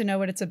allowed to know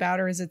what it's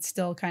about, or is it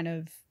still kind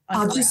of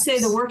I'll just say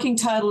the working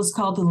title is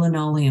called The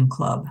Linoleum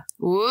Club.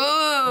 Whoa.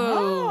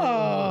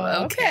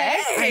 Oh,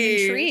 okay. I'm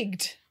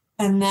intrigued.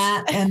 And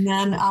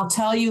then I'll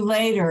tell you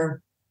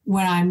later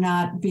when I'm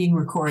not being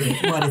recorded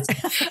what it's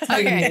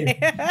okay.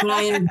 When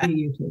I interview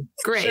you two.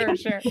 Great.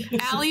 Sure.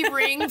 Allie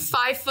Ring,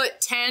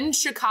 5'10",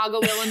 Chicago,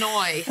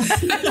 Illinois.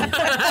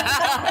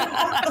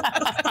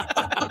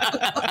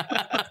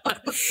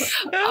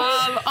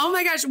 Oh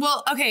my gosh.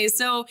 Well, okay.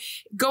 So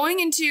going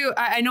into,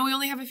 I know we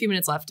only have a few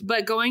minutes left,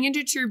 but going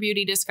into True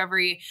Beauty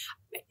Discovery,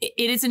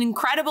 it is an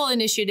incredible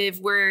initiative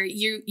where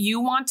you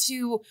want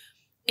to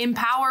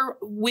empower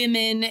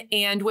women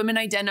and women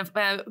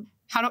identify.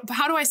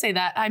 How do I say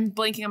that? I'm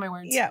blanking on my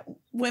words. Yeah.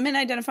 Women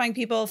identifying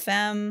people,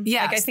 femme.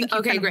 Yeah. I think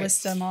you kind of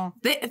list them all.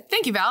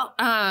 Thank you, Val.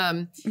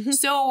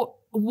 So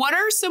what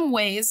are some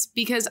ways,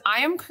 because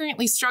I am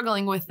currently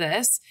struggling with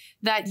this,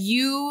 that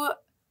you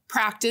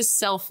practice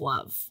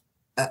self-love?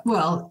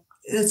 Well,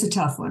 it's a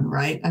tough one,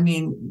 right? I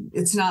mean,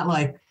 it's not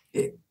like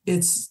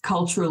it's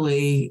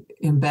culturally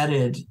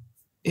embedded,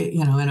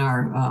 in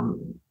our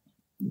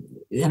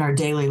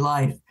daily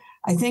life.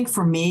 I think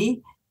for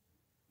me,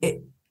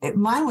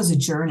 mine was a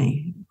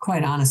journey,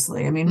 quite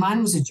honestly. I mean,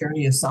 mine was a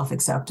journey of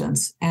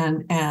self-acceptance.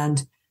 And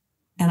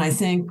I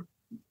think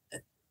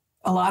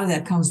a lot of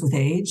that comes with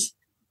age,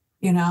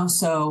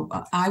 so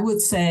I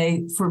would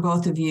say for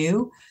both of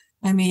you,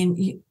 I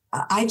mean,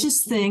 I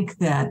just think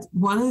that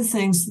one of the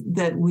things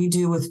that we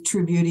do with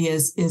True Beauty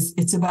is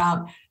it's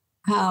about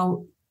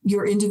how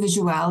your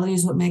individuality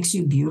is what makes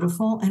you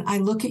beautiful. And I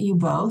look at you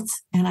both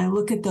and I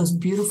look at those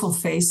beautiful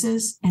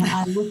faces and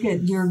I look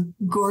at your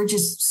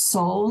gorgeous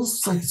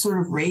souls, like sort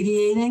of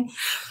radiating.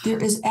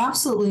 There is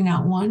absolutely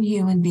not one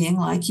human being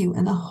like you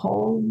in the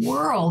whole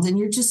world. And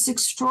you're just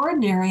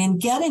extraordinary in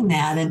getting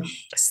that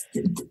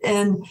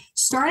and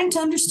starting to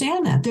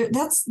understand that.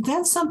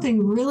 That's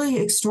something really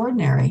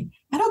extraordinary.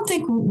 I don't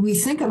think we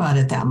think about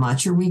it that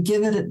much or we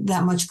give it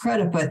that much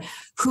credit, but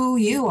who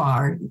you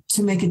are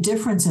to make a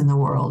difference in the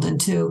world and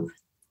to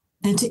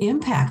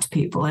impact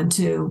people and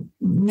to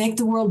make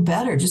the world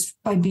better just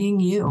by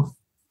being you.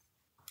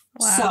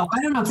 Wow. So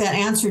I don't know if that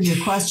answered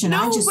your question.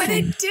 No, but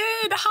it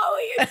did,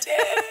 Holly, it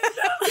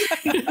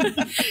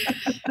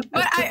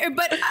did.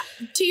 but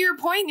to your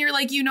point, you're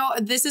like,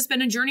 this has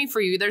been a journey for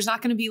you. There's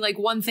not going to be like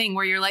one thing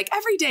where you're like,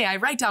 every day I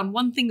write down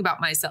one thing about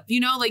myself,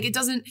 like it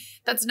doesn't,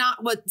 that's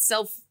not what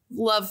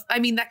self-love, I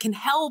mean, that can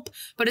help,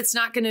 but it's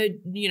not going to,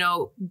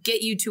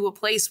 get you to a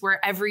place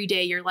where every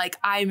day you're like,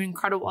 I'm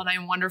incredible and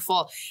I'm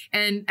wonderful.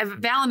 And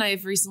Val and I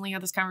have recently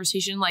had this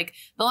conversation, like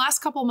the last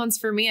couple months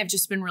for me, I've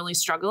just been really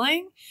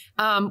struggling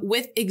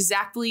with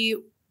exactly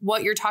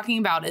what you're talking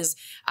about is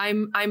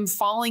I'm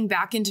falling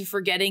back into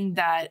forgetting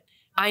that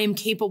I am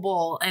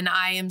capable and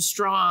I am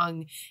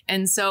strong.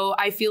 And so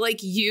I feel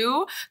like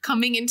you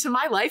coming into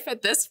my life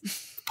at this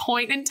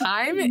point in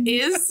time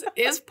is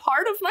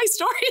part of my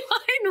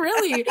storyline,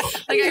 really.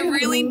 Like I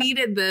really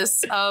needed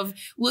this of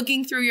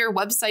looking through your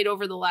website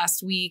over the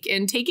last week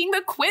and taking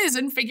the quiz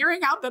and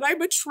figuring out that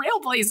I'm a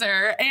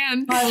trailblazer.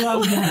 And I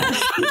love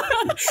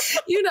that.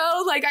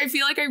 like I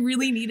feel like I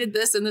really needed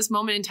this in this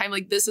moment in time.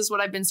 Like this is what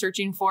I've been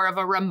searching for, of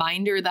a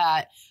reminder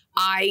that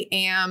I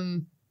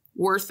am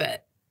worth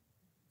it.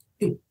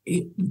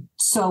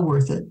 So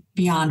worth it,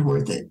 beyond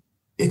worth it,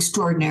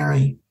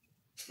 extraordinary.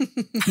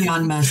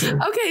 Beyond measure.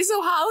 Okay, so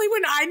Holly,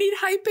 when I need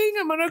hyping,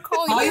 I'm gonna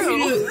call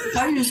you.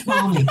 All you just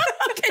call me.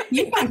 Okay.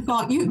 You can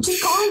call. You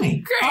just call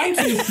me. Great. All you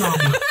just call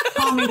me.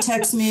 Call me,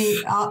 text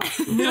me.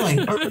 Really,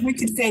 or we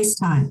could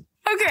FaceTime.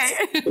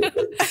 Okay.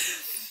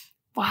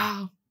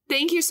 Wow.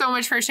 Thank you so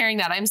much for sharing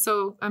that. I'm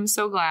so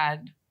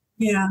glad.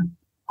 Yeah.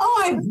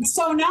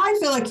 So now I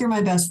feel like you're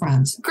my best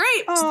friends.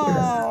 Great.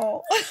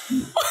 Oh,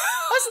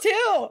 us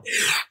too.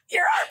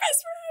 You're our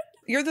best friend.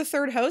 You're the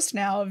third host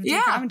now of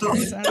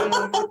commentaries. I don't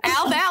know.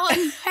 Al, Val,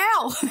 and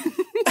Hal.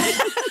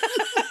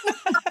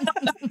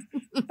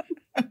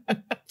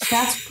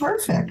 That's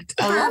perfect.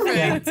 I love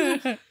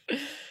it.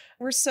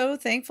 We're so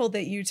thankful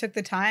that you took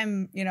the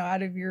time,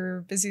 out of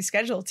your busy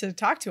schedule to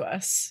talk to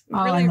us. We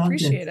I really loved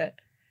appreciate it.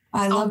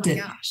 I loved it.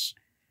 Gosh.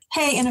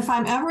 Hey, and if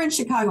I'm ever in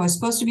Chicago, I was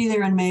supposed to be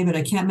there in May, but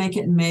I can't make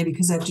it in May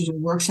because I have to do a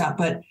workshop.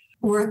 But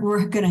we're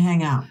going to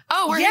hang out.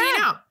 Oh, we're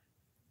hanging out.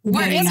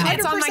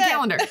 It's on my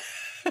calendar.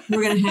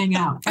 We're going to hang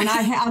out. And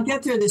I'll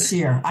get there this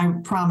year. I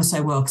promise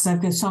I will, because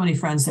I've got so many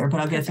friends there, but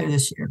I'll get there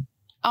this year.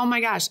 Oh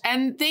my gosh.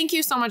 And thank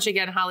you so much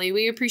again, Holly.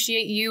 We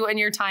appreciate you and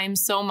your time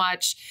so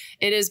much.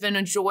 It has been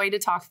a joy to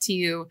talk to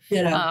you.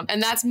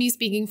 And that's me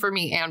speaking for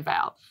me and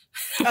Val.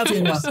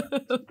 You're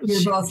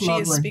both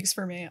lovely. She speaks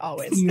for me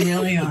always. You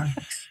really are.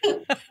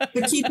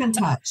 But keep in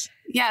touch.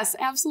 Yes,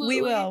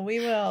 absolutely. We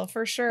will,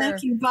 for sure.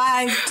 Thank you.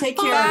 Bye. Take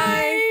care.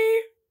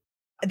 Bye.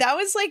 That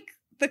was like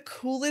the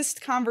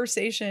coolest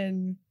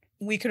conversation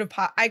we could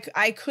have.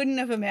 I couldn't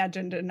have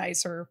imagined a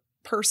nicer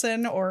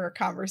person or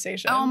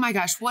conversation. Oh my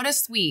gosh, what a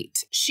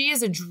sweet. She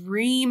is a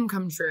dream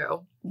come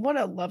true. What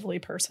a lovely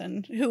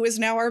person who is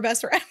now our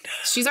best friend.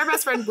 She's our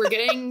best friend. We're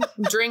getting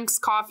drinks,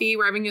 coffee.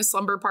 We're having a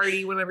slumber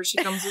party whenever she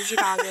comes to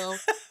Chicago.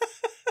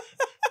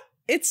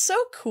 It's so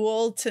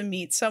cool to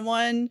meet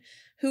someone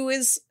who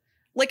is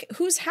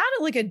who's had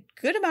like a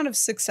good amount of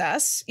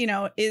success,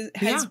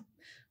 has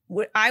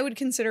what I would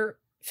consider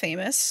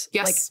famous,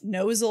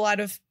 knows a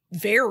lot of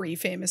very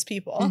famous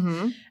people.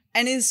 Mm-hmm.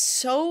 And is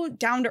so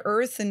down to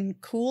earth and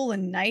cool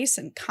and nice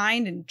and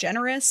kind and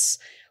generous.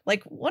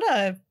 Like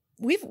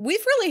we've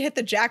really hit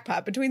the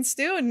jackpot between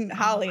Stu and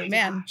Holly,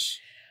 man. Gosh.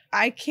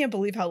 I can't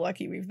believe how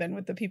lucky we've been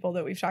with the people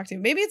that we've talked to.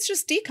 Maybe it's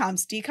just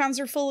DCOMs. DCOMs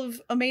are full of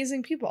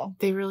amazing people.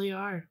 They really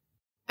are.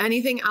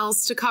 Anything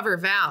else to cover,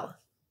 Val?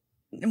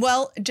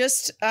 Well,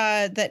 just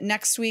that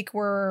next week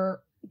we're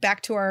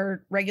back to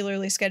our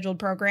regularly scheduled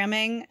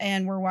programming,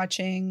 and we're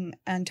watching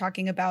and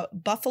talking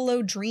about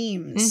Buffalo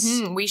Dreams.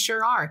 Mm-hmm, we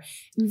sure are.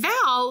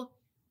 Val,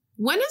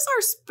 when is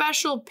our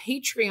special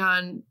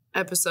Patreon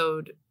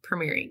episode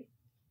premiering?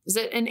 Is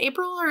it in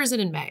April or is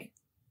it in May?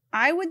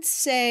 I would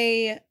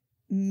say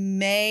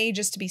May,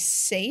 just to be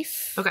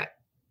safe. Okay.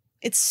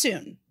 It's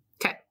soon.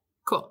 Okay,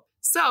 cool.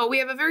 So we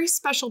have a very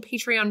special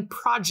Patreon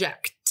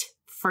project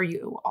for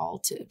you all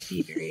to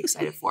be very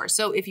excited for.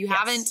 So if you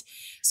haven't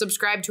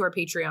subscribed to our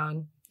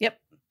Patreon. Yep.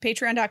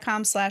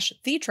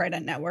 Patreon.com/The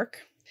Trident Network.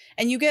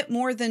 And you get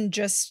more than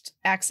just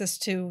access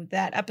to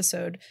that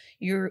episode.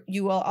 You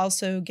will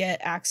also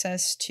get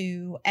access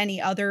to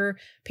any other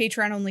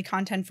Patreon only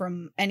content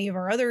from any of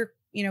our other,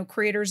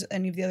 creators,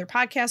 any of the other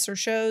podcasts or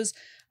shows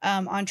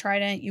on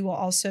Trident. You will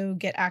also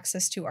get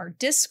access to our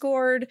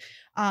Discord.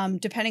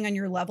 Depending on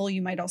your level,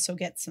 you might also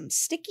get some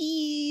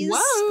stickies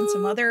and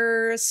some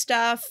other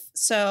stuff.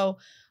 So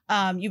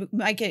you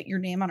might get your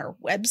name on our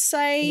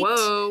website.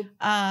 Whoa.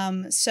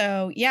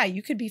 So yeah,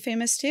 you could be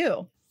famous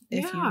too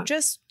if you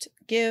just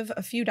give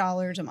a few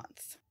dollars a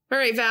month. All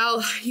right,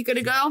 Val, you good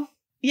to go?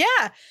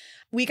 Yeah.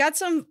 We got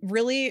some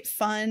really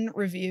fun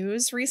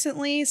reviews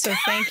recently. So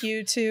thank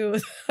you to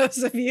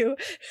those of you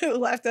who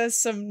left us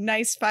some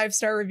nice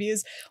 5-star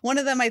reviews. One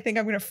of them I think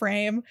I'm going to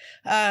frame.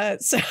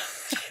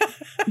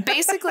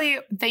 Basically,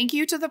 thank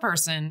you to the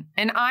person.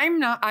 And I'm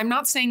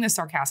not saying this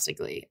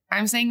sarcastically.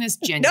 I'm saying this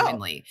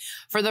genuinely.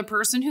 For the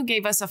person who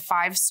gave us a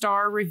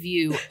 5-star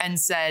review and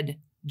said,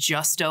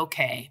 just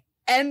okay.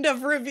 End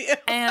of review.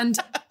 And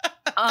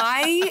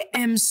I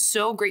am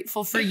so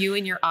grateful for you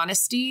and your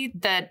honesty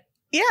that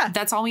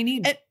that's all we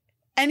need.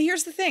 And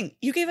here's the thing.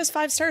 You gave us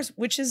 5 stars,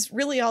 which is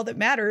really all that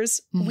matters.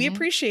 Mm-hmm. We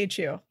appreciate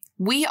you.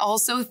 We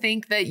also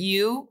think that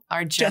you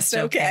are just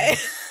okay.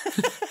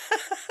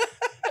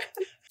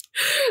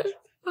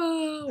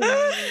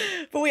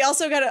 But we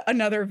also got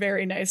another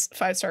very nice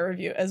 5-star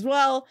review as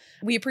well.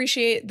 We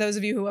appreciate those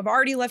of you who have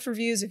already left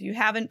reviews. If you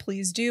haven't,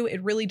 please do.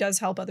 It really does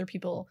help other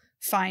people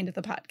find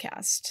the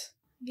podcast.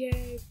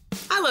 Yay.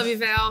 I love you,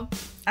 Val.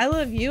 I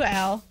love you,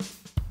 Al.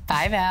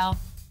 Bye, Val.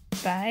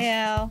 Bye,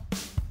 Al.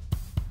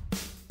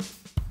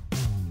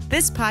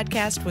 This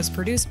podcast was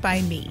produced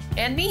by me.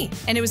 And me.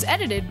 And it was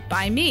edited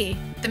by me.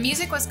 The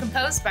music was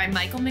composed by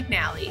Michael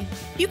McNally.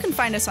 You can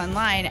find us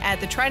online at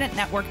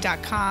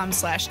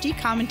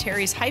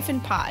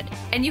thetridentnetwork.com/dcommentaries-pod.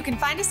 And you can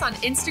find us on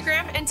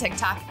Instagram and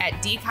TikTok at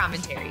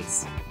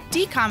dcommentaries.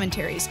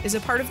 Dcommentaries is a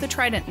part of the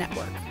Trident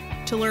Network.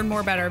 To learn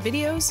more about our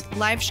videos,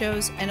 live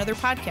shows, and other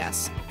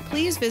podcasts,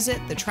 please visit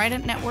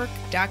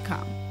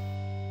thetridentnetwork.com.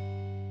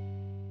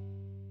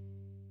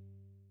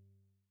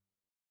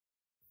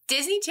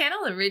 Disney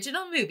Channel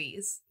original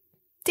movies.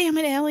 Damn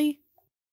it, Allie.